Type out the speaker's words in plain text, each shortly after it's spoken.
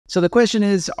So the question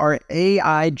is, are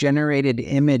AI generated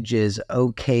images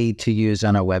okay to use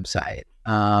on a website?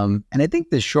 And I think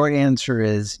the short answer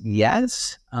is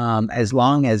yes, as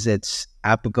long as it's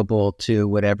applicable to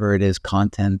whatever it is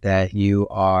content that you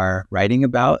are writing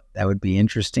about that would be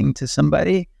interesting to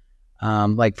somebody.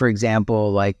 Like, for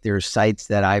example, like there's sites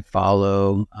that I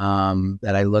follow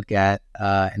that I look at.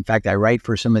 In fact, I write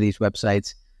for some of these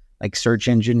websites like Search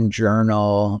Engine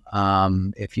Journal.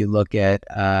 If you look at,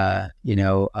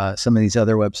 some of these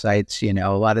other websites,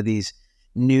 a lot of these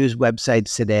news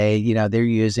websites today, they're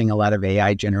using a lot of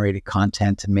AI generated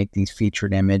content to make these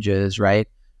featured images, right?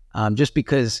 Just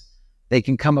because they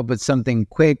can come up with something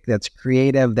quick that's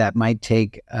creative that might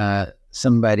take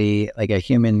somebody like a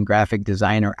human graphic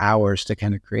designer hours to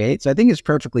kind of create. So I think it's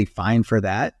perfectly fine for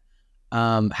that.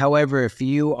 However, if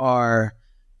you are,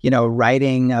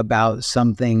 writing about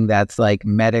something that's like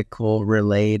medical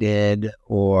related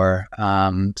or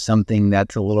something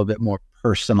that's a little bit more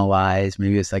personalized,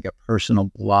 maybe it's like a personal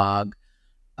blog,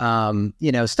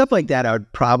 stuff like that, I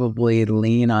would probably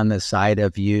lean on the side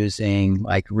of using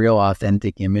like real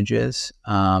authentic images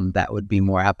that would be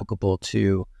more applicable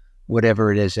to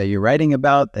whatever it is that you're writing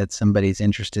about that somebody's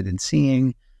interested in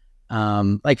seeing.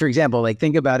 Like, for example, like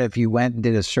think about if you went and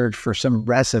did a search for some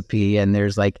recipe and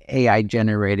there's like AI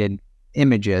generated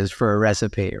images for a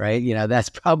recipe, right? That's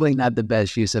probably not the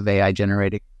best use of AI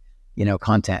generated,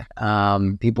 content.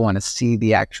 People want to see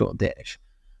the actual dish.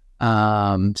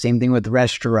 Same thing with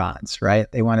restaurants, right?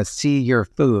 They want to see your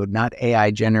food, not AI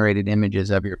generated images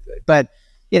of your food. But,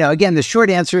 again, the short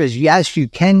answer is yes, you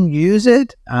can use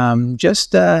it.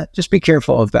 Just be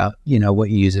careful about, what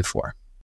you use it for.